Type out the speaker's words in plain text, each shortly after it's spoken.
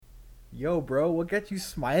Yo, bro, what got you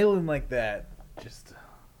smiling like that? Just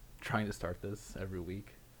trying to start this every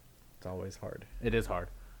week. It's always hard. It is hard,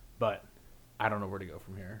 but I don't know where to go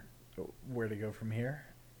from here. Where to go from here?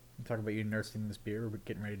 Talk about you nursing this beer. We're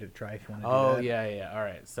getting ready to try if you want to Oh, do that. yeah. All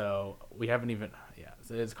right. So we haven't even. Yeah.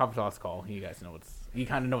 So it's Coffee Talks call. You guys know You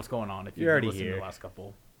kind of know what's going on if You're already listened to here. the last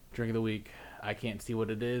couple. Drink of the week. I can't see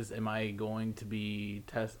what it is. Am I going to be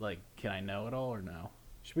can I know it all or no?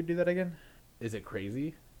 Should we do that again? Is it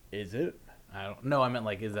crazy? Is it? I don't know. I meant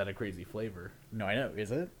is that a crazy flavor? No, I know.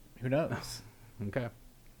 Is it? Who knows? Okay.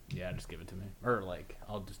 Yeah, just give it to me. Or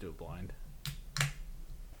I'll just do it blind.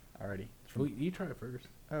 Alrighty. Well, you try it first.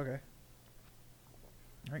 Okay.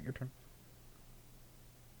 All right, your turn.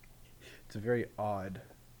 It's a very odd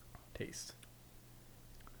taste.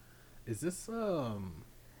 Is this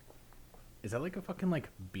Is that a fucking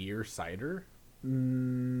beer cider?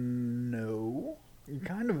 No. You're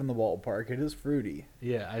kind of in the ballpark. It is fruity.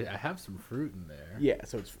 Yeah, I have some fruit in there. Yeah,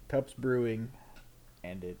 so it's Tubbs Brewing,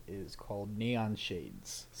 and it is called Neon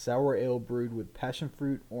Shades. Sour ale brewed with passion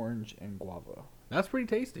fruit, orange, and guava. That's pretty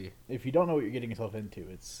tasty. If you don't know what you're getting yourself into,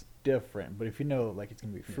 it's different. But if you know, it's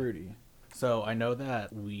going to be fruity. So I know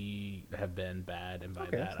that we have been bad, and by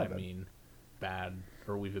Okay, that that's not I bad. mean bad,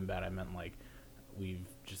 or we've been bad. I meant we've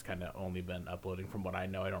just kind of only been uploading from what I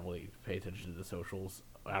know. I don't really pay attention to the socials.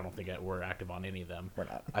 I don't think we're active on any of them. We're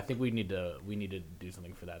not. I think we need to do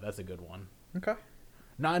something for that. That's a good one. Okay.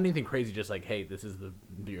 Not anything crazy, just hey, this is the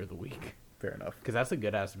beer of the week. Fair enough. Because that's a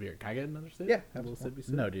good ass beer. Can I get another sip? Yeah. A little absolutely. sippy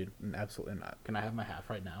sip? No, dude. Absolutely not. Can I have my half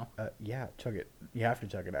right now? Yeah, chug it. You have to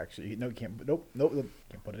chug it, actually. No, you can't. Nope.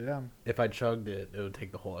 Can't put it down. If I chugged it, it would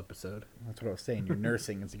take the whole episode. That's what I was saying. You're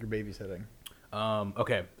nursing. It's like you're babysitting.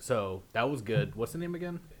 Okay, so that was good. What's the name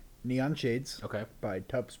again? Neon Shades Okay. by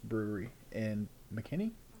Tubbs Brewery in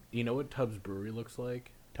McKinney. You know what Tubbs Brewery looks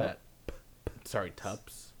like? Tubbs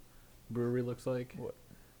Brewery looks like? What?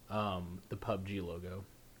 The PUBG logo.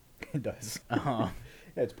 It does. Uh-huh.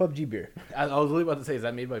 Yeah, it's PUBG beer. I was really about to say, is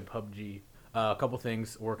that made by PUBG? A couple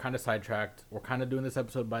things. We're kind of sidetracked. We're kind of doing this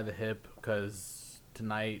episode by the hip because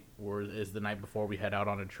tonight is the night before we head out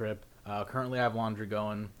on a trip. Currently, I have laundry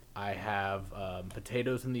going. I have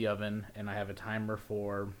potatoes in the oven, and I have a timer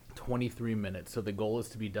for 23 minutes. So the goal is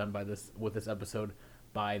to be done with this episode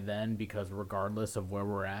by then, because regardless of where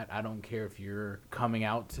we're at, I don't care if you're coming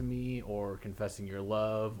out to me or confessing your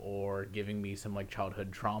love or giving me some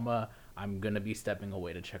childhood trauma. I'm gonna be stepping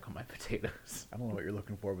away to check on my potatoes. I don't know what you're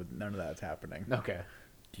looking for, but none of that's happening. Okay.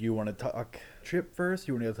 Do you want to talk trip first?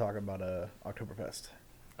 You want to talk about Oktoberfest?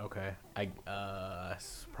 Okay. I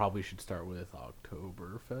probably should start with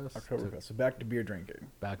Oktoberfest. Oktoberfest. So back to beer drinking.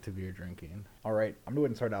 Back to beer drinking. All right. I'm going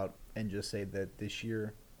to start out and just say that this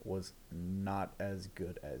year was not as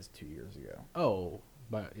good as 2 years ago. Oh,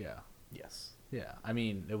 but yeah. Yes. Yeah. I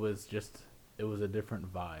mean, it was a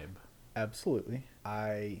different vibe. Absolutely.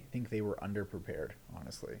 I think they were underprepared,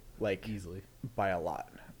 honestly. Easily. By a lot.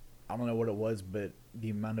 I don't know what it was, but the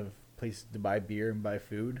amount of places to buy beer and buy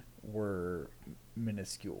food were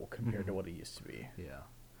minuscule compared to what it used to be. Yeah.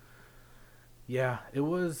 Yeah, it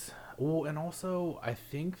was. Well, and also, I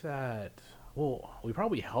think that, we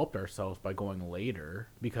probably helped ourselves by going later,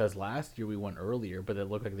 because last year we went earlier, but it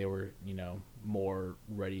looked like they were, more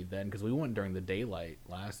ready then, because we went during the daylight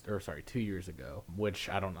 2 years ago, which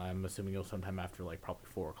I'm assuming it was sometime after probably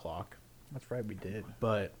 4 o'clock. That's right, we did.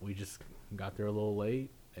 But we just got there a little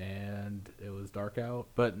late, and it was dark out.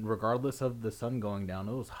 But regardless of the sun going down,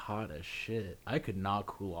 it was hot as shit. I could not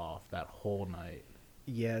cool off that whole night.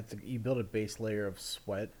 Yeah, you build a base layer of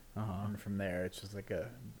sweat, Uh-huh. and from there it's just a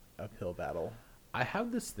uphill battle. I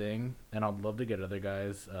have this thing, and I'd love to get other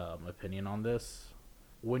guys' opinion on this.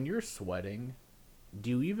 When you're sweating,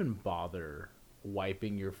 do you even bother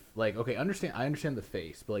wiping your okay? I understand the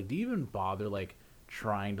face, but do you even bother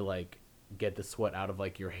trying to get the sweat out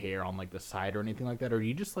of your hair on the side or anything like that, or do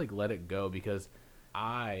you just let it go? Because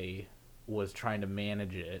I was trying to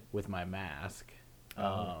manage it with my mask.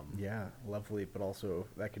 Yeah, lovely, but also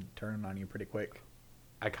that could turn on you pretty quick.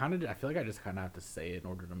 I feel like I just kind of have to say it in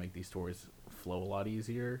order to make these stories flow a lot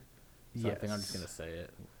easier. So I think I'm just Yes. gonna say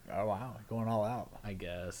it. Oh wow, going all out. I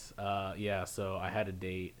guess. Yeah, so I had a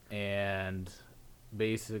date, and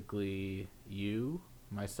basically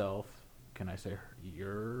myself, can I say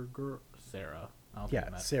your girl? Sarah. I don't think Yeah,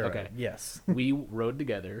 I met- Sarah. Okay. Yes. We rode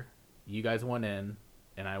together. You guys went in,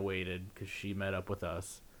 and I waited because she met up with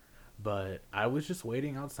us. But I was just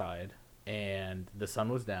waiting outside, and the sun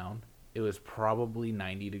was down. It was probably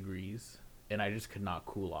 90 degrees, and I just could not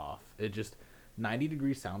cool off. 90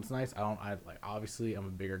 degrees sounds nice. Obviously I'm a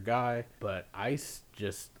bigger guy, but I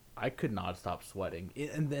could not stop sweating.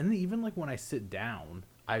 And then even when I sit down,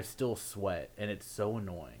 I still sweat, and it's so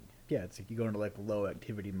annoying. Yeah, it's like you go into like low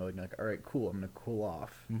activity mode and you're like, all right, cool, I'm gonna cool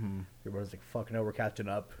off. Mm-hmm. Everybody's like, fuck no, we're catching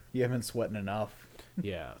up. You haven't sweating enough.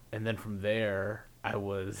 Yeah, and then from there,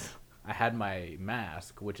 I had my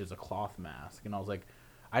mask, which is a cloth mask, and I was like,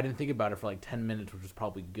 I didn't think about it for like 10 minutes, which was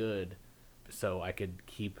probably good, so I could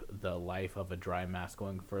keep the life of a dry mask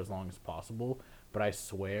going for as long as possible. But I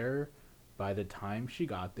swear, by the time she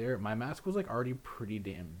got there, my mask was like already pretty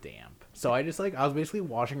damn damp. So I just like, I was basically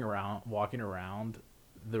walking around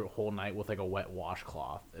the whole night with like a wet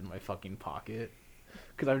washcloth in my fucking pocket,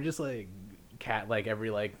 because I was just like like every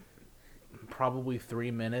like probably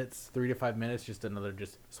 3 to 5 minutes, just another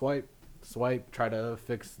just swipe, try to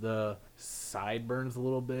fix the sideburns a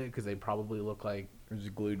little bit because they probably look like It was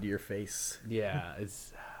glued to your face. yeah.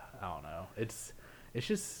 It's I don't know. It's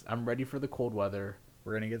just I'm ready for the cold weather.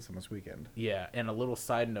 We're gonna get some this weekend. Yeah, and a little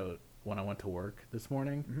side note: when I went to work this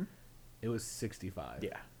morning, Mm-hmm. it was 65.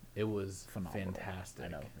 Yeah, It was phenomenal. fantastic. I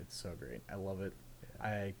know, it's so great. I love it. Yeah.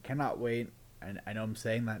 I cannot wait. And I know I'm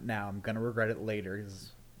saying that now. I'm gonna regret it later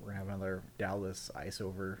because we're gonna have another Dallas ice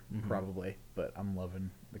over probably. But I'm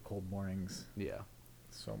loving the cold mornings Yeah,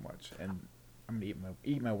 so much, and I'm gonna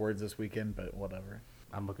eat my words this weekend. But whatever.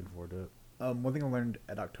 I'm looking forward to it. One thing I learned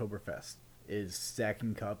at Oktoberfest is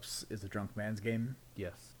stacking cups is a drunk man's game.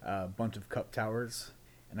 Yes. A bunch of cup towers,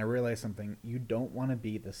 and I realized something. You don't want to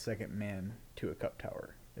be the second man to a cup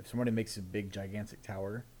tower. If somebody makes a big, gigantic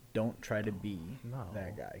tower, don't try to be No.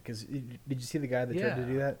 that guy. Because did you see the guy that tried to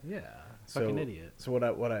do that? Yeah. Fucking idiot. So what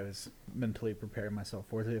I was mentally preparing myself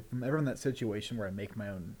for is if I'm ever in that situation where I make my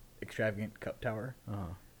own extravagant cup tower,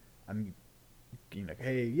 Uh-huh. I'm like,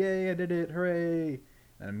 hey, yay, I did it, hooray!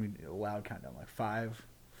 And I'm gonna do a loud countdown, like 5,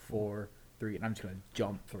 4, 3, and I'm just gonna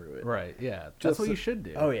jump through it. Right. Yeah. Just That's what so- you should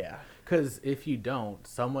do. Oh yeah. Because if you don't,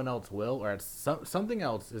 someone else will, or something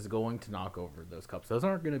else is going to knock over those cups. Those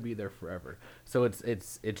aren't going to be there forever. So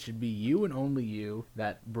it should be you and only you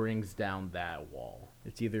that brings down that wall.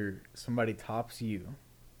 It's either somebody tops you,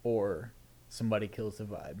 or somebody kills the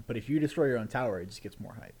vibe. But if you destroy your own tower, it just gets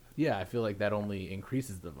more hype. Yeah, I feel like that only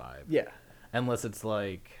increases the vibe. Yeah. Unless it's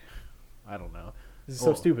like, I don't know. This is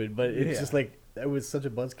so stupid, but it's yeah. just like it was such a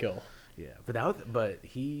buzzkill. Yeah,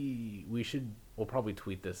 we'll probably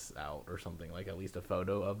tweet this out or something, like at least a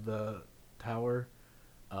photo of the tower.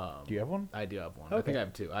 Do you have one? I do have one. Okay. I think I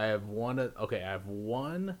have two. I have one. Okay, I have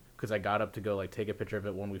one because I got up to go like take a picture of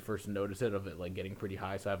it when we first noticed it, of it like getting pretty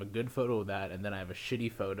high. So I have a good photo of that, and then I have a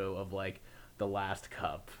shitty photo of like the last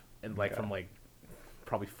cup, and like from like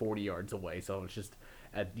probably 40 yards away. So it's just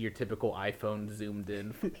at your typical iPhone zoomed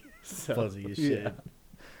in, so, Fuzzy as shit.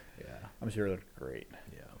 Yeah. I'm sure it looked great.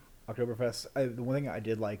 Yeah. Oktoberfest. The one thing I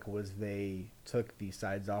did like was they took the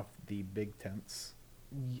sides off the big tents.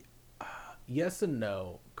 Yes and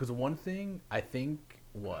no, because one thing I think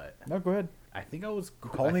No, go ahead. I think I was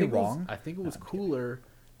calling me wrong? I think it was No, I'm cooler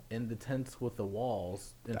in the tents with the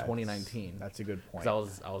walls in 2019. That's a good point.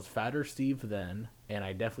 'Cause I was fatter Steve then, and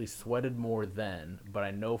I definitely sweated more then. But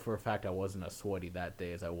I know for a fact I wasn't as sweaty that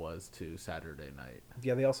day as I was to Saturday night.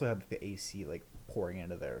 Yeah, they also had the AC like pouring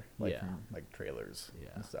into there, like Yeah. from like trailers Yeah.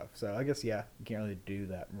 and stuff. So I guess you can't really do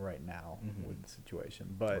that right now with the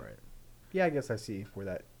situation. But Right. yeah, I guess I see where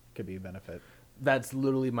that could be a benefit. That's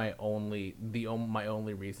literally my only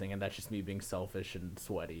reasoning, and that's just me being selfish and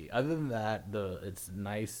sweaty. Other than that, it's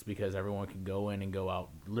nice because everyone can go in and go out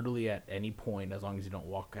literally at any point as long as you don't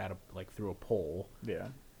walk out like through a pole. Yeah.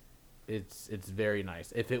 It's very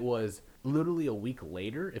nice. If it was literally a week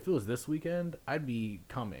later, if it was this weekend, I'd be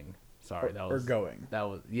coming. Sorry, Or going. That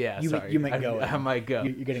was yeah. You sorry, you meant going. I might go.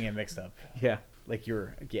 You're getting it mixed up. Yeah, Like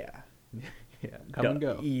you're yeah. Come and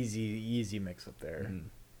go. Easy mix up there. Mhm.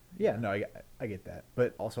 Yeah, no, I get that.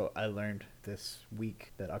 But also, I learned this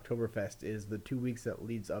week that Oktoberfest is the 2 weeks that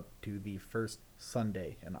leads up to the first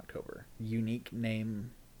Sunday in October. Unique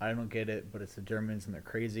name. I don't get it, but it's the Germans and they're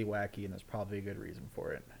crazy wacky, and there's probably a good reason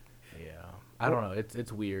for it. Yeah, I don't know.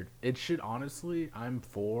 It's weird. It should honestly. I'm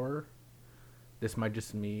for. This might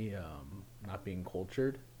just me not being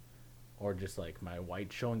cultured, or just like my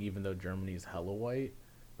white showing, even though Germany's hella white.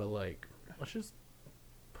 But like, let's just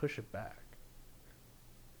push it back.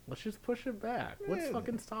 Let's just push it back. What's Yeah.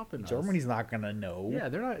 fucking stopping us? Germany's not gonna know. Yeah,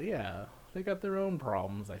 they're not. Yeah, they got their own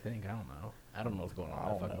problems. I think. I don't know. I don't know what's going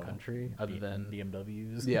on in that fucking country, other than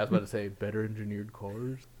BMWs. yeah. I was about to say better engineered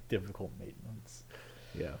cars. Difficult maintenance.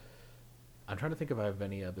 Yeah. I'm trying to think if I have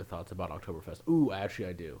any other thoughts about Oktoberfest. Ooh, actually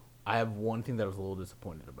I do. I have one thing that I was a little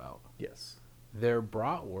disappointed about. Yes. Their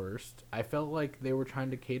bratwurst, I felt like they were trying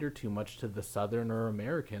to cater too much to the Southerner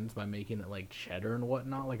Americans by making it like cheddar and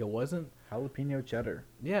whatnot. Like it wasn't. Jalapeno cheddar.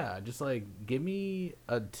 Yeah, just like give me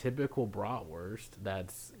a typical bratwurst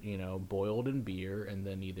that's boiled in beer and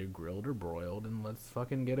then either grilled or broiled, and let's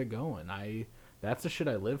fucking get it going. That's the shit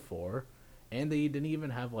I live for. And they didn't even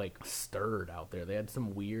have like stirred out there. They had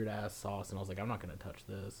some weird ass sauce, and I was like, I'm not gonna touch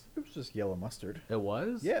this. It was just yellow mustard. It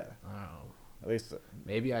was? Yeah. Oh. At least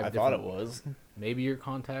Maybe I thought it was. Maybe your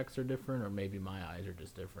contacts are different, or maybe my eyes are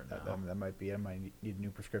just different now. That might be. I might need a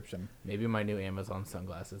new prescription. Maybe my new Amazon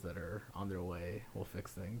sunglasses that are on their way will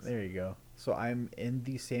fix things. There you go. So I'm in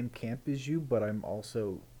the same camp as you, but I'm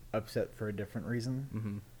also upset for a different reason.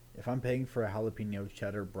 Mm-hmm. If I'm paying for a jalapeno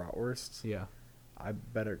cheddar bratwurst, Yeah. I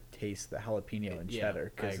better taste the jalapeno and Yeah,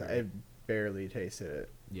 cheddar because I I agree. barely tasted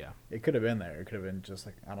it. Yeah. It could have been there. It could have been just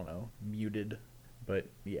like, I don't know, muted. But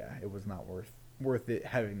yeah, it was not worth it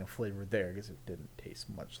having the flavor there because it didn't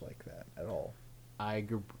taste much like that at all. I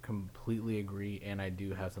completely agree, and I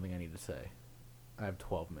do have something I need to say. I have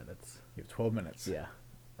 12 minutes. You have 12 minutes. Yeah.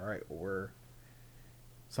 All right, well, we're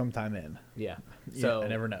sometime in. Yeah. Yeah, So I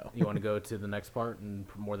never know. You want to go to the next part and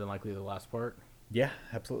more than likely the last part? Yeah,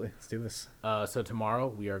 absolutely. Let's do this. So tomorrow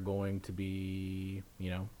we are going to be,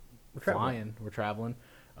 traveling. flying. We're traveling.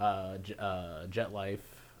 Jet life.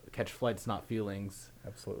 Catch flights, not feelings.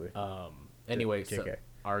 Absolutely. Anyway, JK. so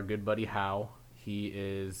our good buddy Hal, he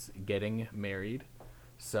is getting married.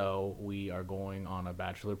 So we are going on a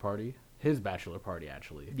bachelor party. His bachelor party,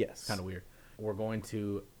 actually. Yes. Kind of weird. We're going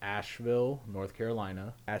to Asheville, North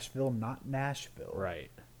Carolina. Asheville, not Nashville.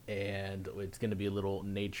 Right. And it's going to be a little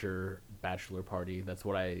nature bachelor party. That's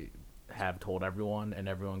what I have told everyone. And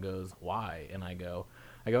everyone goes, why? And I go,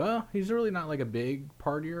 oh, he's really not like a big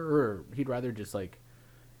partier. Or he'd rather just like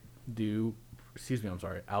do,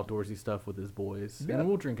 outdoorsy stuff with his boys. Yeah. And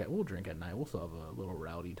we'll drink at night. We'll still have a little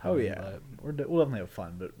rowdy time. Oh, yeah. But We'll definitely have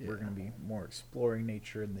fun, but Yeah. we're going to be more exploring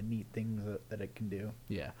nature and the neat things that it can do.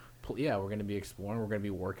 yeah. Yeah, we're going to be exploring. We're going to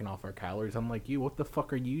be working off our calories. I'm like, what the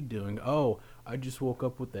fuck are you doing? Oh, I just woke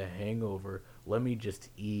up with a hangover. Let me just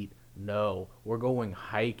eat. No, we're going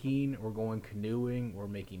hiking. We're going canoeing. We're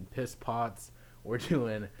making piss pots. We're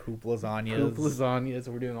doing Poop lasagnas. poop lasagnas.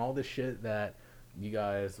 We're doing all the shit that you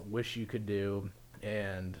guys wish you could do.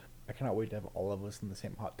 And I cannot wait to have all of us in the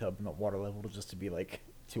same hot tub and the water level just to be like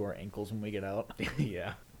to our ankles when we get out.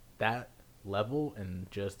 yeah, that level and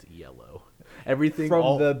just yellow. Everything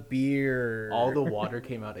From the beer. all the water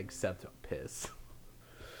came out except piss.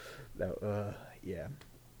 Yeah.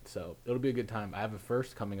 So it'll be a good time. I have a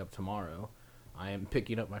first coming up tomorrow. I am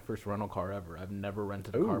picking up my first rental car ever. I've never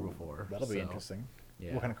rented a car Ooh, before. That'll be so, interesting.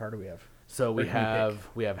 Yeah. What kind of car do we have? So we Or can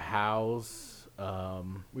we pick? have House.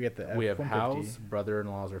 We got the We have F-150. House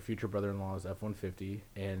brother-in-laws or future brother-in-laws F-150,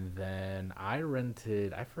 and then I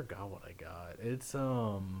rented. I forgot what I got. It's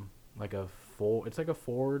like a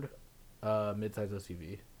Ford midsize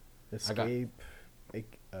SUV.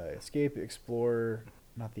 Escape, Explorer,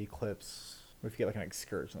 not the Eclipse. We forget like an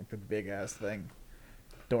Excursion, like the big ass thing.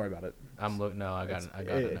 Don't worry about it. I'm looking. No, I got it.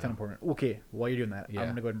 It's now. unimportant. Okay, while you're doing that, Yeah. I'm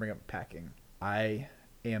gonna go ahead and bring up packing. I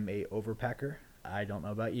am a overpacker. I don't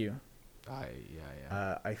know about you.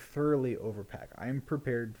 Yeah. I thoroughly overpack. I'm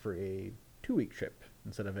prepared for a 2-week trip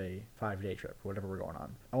instead of a 5-day trip, whatever we're going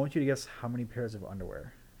on. I want you to guess how many pairs of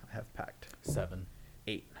underwear I have packed. 7.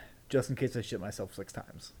 8, just in case I shit myself 6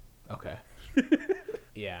 times. Okay.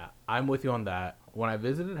 Yeah, I'm with you on that. When I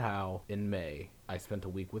visited Hal in May, I spent a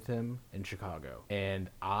week with him in Chicago, and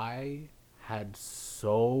I had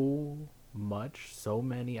so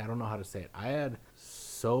many, I don't know how to say it. I had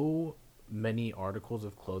so many articles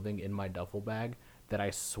of clothing in my duffel bag that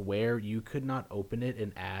I swear you could not open it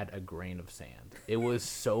and add a grain of sand. It was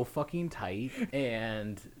so fucking tight,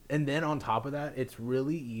 and then on top of that, it's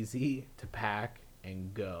really easy to pack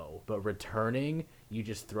and go, but returning, you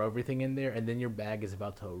just throw everything in there, and then your bag is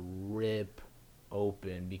about to rip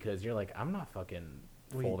open because you're like, I'm not fucking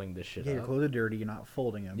folding this shit Yeah, your up. clothes are dirty. You're not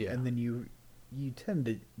folding them, Yeah. and then you tend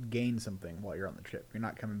to gain something while you're on the trip. You're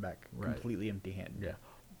not coming back Right. completely empty-handed. Yeah.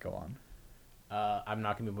 Go on. I'm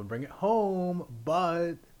not gonna be able to bring it home,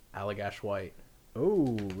 but Allagash White. Oh,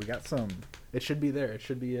 we got some. It should be there. It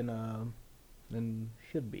should be in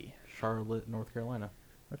Should be. Charlotte, North Carolina.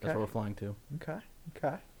 That's Okay. where we're flying to. Okay.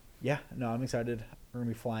 Yeah. No, I'm excited. We're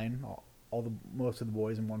gonna be flying most of the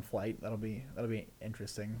boys in one flight. That'll be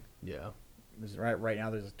interesting. Yeah. Right now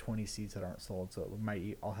there's 20 seats that aren't sold, so we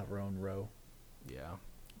might all have our own row. Yeah.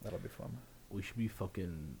 That'll be fun. We should be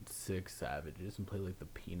fucking 6 savages and play like the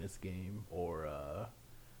penis game, or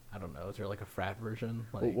I don't know. Is there like a frat version?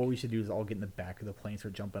 Like, What we should do is all get in the back of the plane,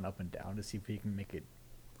 start jumping up and down to see if we can make it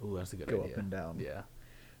Ooh, that's a good go idea. up and down. Yeah.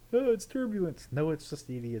 Oh, it's turbulence. No, it's just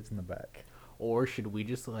the idiots in the back. Or should we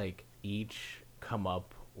just like each come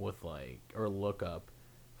up with like or look up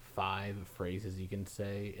 5 phrases you can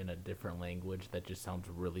say in a different language that just sounds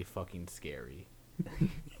really fucking scary?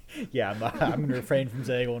 Yeah, I'm gonna refrain from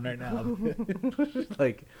saying one right now.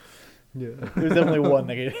 Like, Yeah, there's definitely one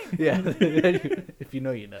that could, yeah, if you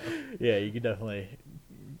know, you know. yeah, you could definitely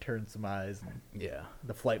turn some eyes. And Yeah,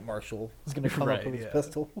 the flight marshal is gonna come Right, up with his yeah.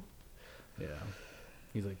 pistol. yeah.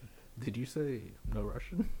 He's like, did you say no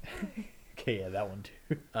Russian? Okay, yeah, that one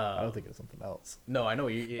too. I don't think it's something else. No, I know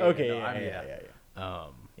you. Yeah, Okay, no, yeah.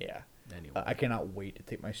 Yeah. Anyway, I cannot wait to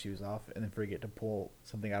take my shoes off and then forget to pull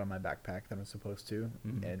something out of my backpack that I'm supposed to,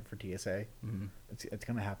 Mhm. and for TSA, it's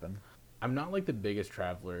gonna happen. I'm not like the biggest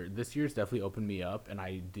traveler. This year's definitely opened me up, and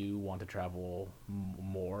I do want to travel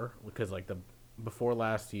more because like before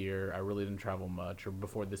last year I really didn't travel much, or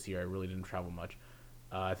before this year I really didn't travel much.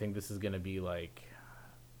 I think this is gonna be like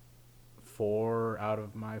 4 out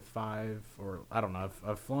of my 5, or I don't know.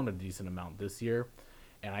 I've flown a decent amount this year,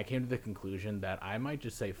 and I came to the conclusion that I might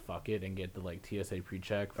just say fuck it and get the like TSA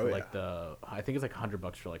pre-check for Oh, like yeah. I think it's like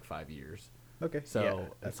 $100 for like 5 years. Okay, So, yeah,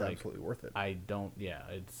 it's that's like- absolutely worth it. I don't. Yeah,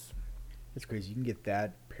 it's It's crazy. You can get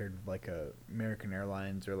that paired with like a American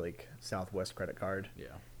Airlines or like Southwest credit card. yeah.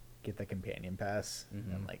 Get that companion pass,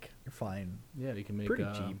 Mhm. and like you're flying. Yeah, you can make Pretty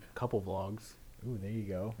cheap. couple vlogs Ooh, there you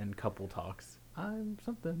go. and couple talks. I'm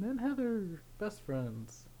something and Heather, best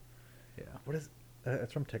friends. Yeah. What is?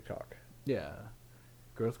 That's from TikTok. Yeah.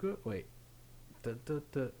 Girls go wait.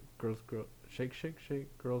 Girls shake shake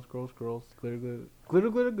shake girls glitter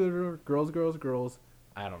glitter girls.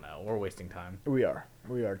 I don't know. We're wasting time. We are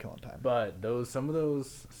killing time. But some of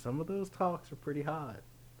those talks are pretty hot.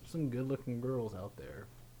 There's some good looking girls out there.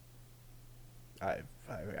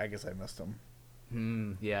 I guess I missed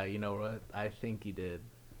them. Yeah, you know what? I think you did.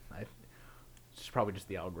 It's probably just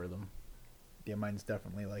the algorithm. Yeah, mine's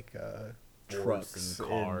definitely like Sports trucks and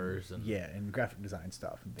cars and- yeah, and graphic design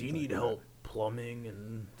stuff. And Do you things need like that. help plumbing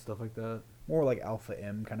and stuff like that? More like Alpha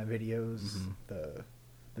M kind of videos, Mhm.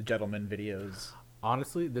 the gentleman videos.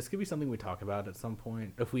 Honestly, this could be something we talk about at some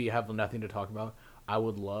point. If we have nothing to talk about, I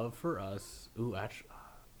would love for us. Ooh, actually,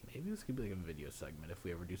 maybe this could be like a video segment if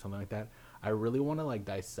we ever do something like that. I really want to like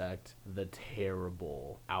dissect the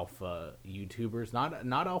terrible alpha YouTubers.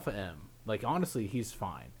 Not Alpha M. Like honestly, he's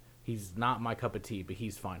fine. He's not my cup of tea, but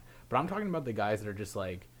he's fine. But I'm talking about the guys that are just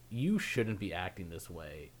like, you shouldn't be acting this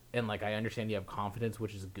way. And like, I understand you have confidence,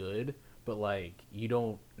 which is good, but like, you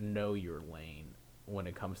don't know your lane when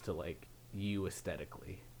it comes to like you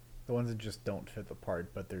aesthetically. The ones that just don't fit the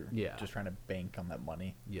part, but they're Yeah. just trying to bank on that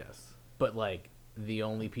money. Yes. But like, the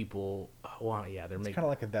only people, well, yeah, they're It's making kind of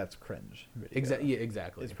like a that's cringe video. exactly. Yeah,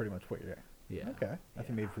 exactly. It's pretty much what you're. Yeah. Okay. I think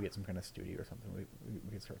Yeah. maybe if we get some kind of studio or something, we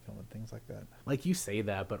could start filming things like that. Like you say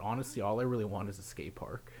that, but honestly, all I really want is a skate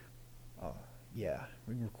park. Oh, yeah.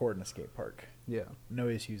 We can record in a skate park. Yeah. No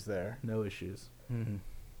issues there. No issues. Mm-hmm.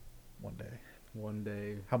 One day. One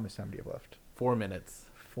day. How much time do you have left? 4 minutes.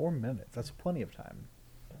 4 minutes. That's plenty of time.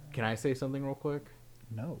 Can I say something real quick?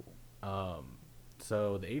 No.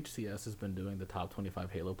 So the HCS has been doing the top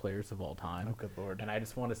 25 Halo players of all time. Oh, good lord. And I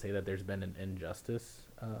just want to say that there's been an injustice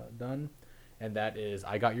done. And that is,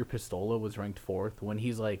 I Got Your Pistola was ranked 4th when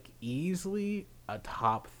he's like easily a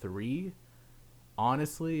top 3.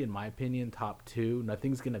 Honestly, in my opinion, top 2.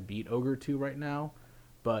 Nothing's going to beat Ogre 2 right now.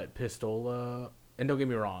 But Pistola, and don't get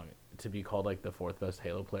me wrong, to be called like the 4th best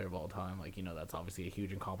Halo player of all time, like, you know, that's obviously a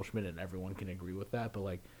huge accomplishment and everyone can agree with that. But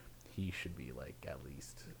like, he should be like at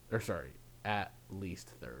least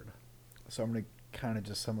 3rd. So I'm gonna kind of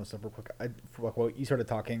just sum this up real quick. Well, you started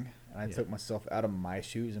talking, and I Yeah. took myself out of my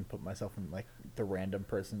shoes and put myself in like the random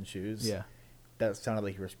person's shoes. Yeah. That sounded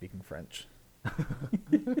like you were speaking French.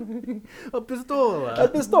 A pistola. A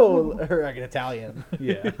pistol, or like an Italian.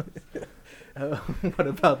 Yeah. What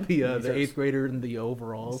about the You start- 8th grader in the You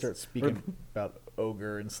overalls? start speaking about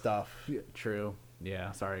ogre and stuff. Yeah, true.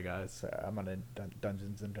 Yeah. Sorry, guys. So I'm on a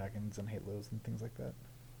Dungeons and Dragons and Halos and things like that.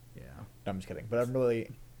 Yeah. No, I'm just kidding. But I'm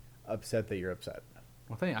really upset that you're upset.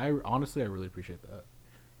 Well, honestly, I really appreciate that.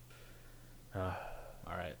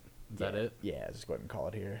 All right. Is that it? Yeah, just go ahead and call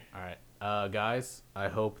it here. All right. Guys, I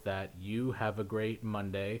hope that you have a great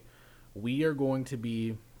Monday. We are going to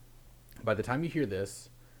be, by the time you hear this,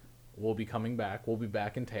 we'll be coming back. We'll be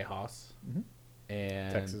back in Tejas. Mhm.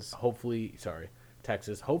 And Texas.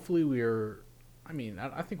 Texas. Hopefully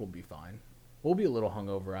I think we'll be fine. We'll be a little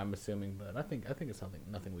hungover, I'm assuming, but I think it's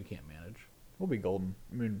nothing we can't manage. We'll be golden.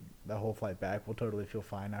 I mean, that whole flight back, we'll totally feel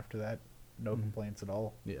fine after that. No Mhm. complaints at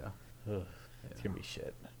all. Yeah. It's gonna be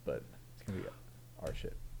shit, but it's gonna be our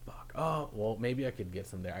shit. Fuck. Oh, well, maybe I could get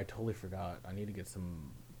some there. I totally forgot. I need to get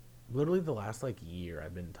some. Literally, the last like year,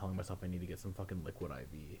 I've been telling myself I need to get some fucking liquid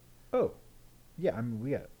IV. Oh, yeah. I mean,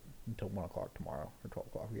 we got until 1 o'clock tomorrow or 12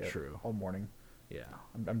 o'clock. We got True. all morning. Yeah,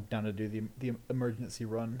 I'm down to do the emergency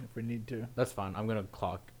run if we need to. that's fine. I'm gonna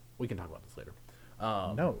clock. We can talk about this later.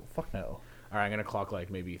 No, fuck no. All right, I'm gonna clock like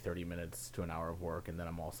maybe 30 minutes to an hour of work, and then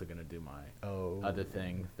I'm also gonna do my Oh, other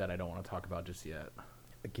thing that I don't want to talk about just yet.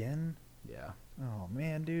 again? Yeah, Oh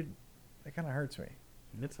man, dude, that kind of hurts me.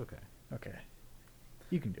 it's okay. Okay,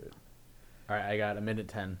 you can do it. All right, I got a minute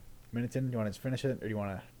 10. Minutes in, do you want to just finish it, or do you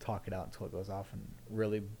want to talk it out until it goes off and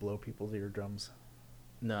really blow people's eardrums?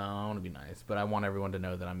 No, I want to be nice, but I want everyone to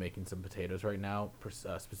know that I'm making some potatoes right now,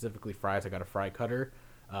 specifically fries. I got a fry cutter.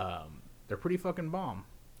 They're pretty fucking bomb.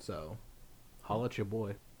 So, holla at your boy.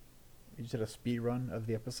 You just did a speed run of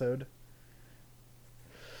the episode.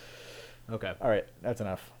 Okay. All right, that's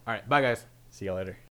enough. All right. Bye, guys. See you later.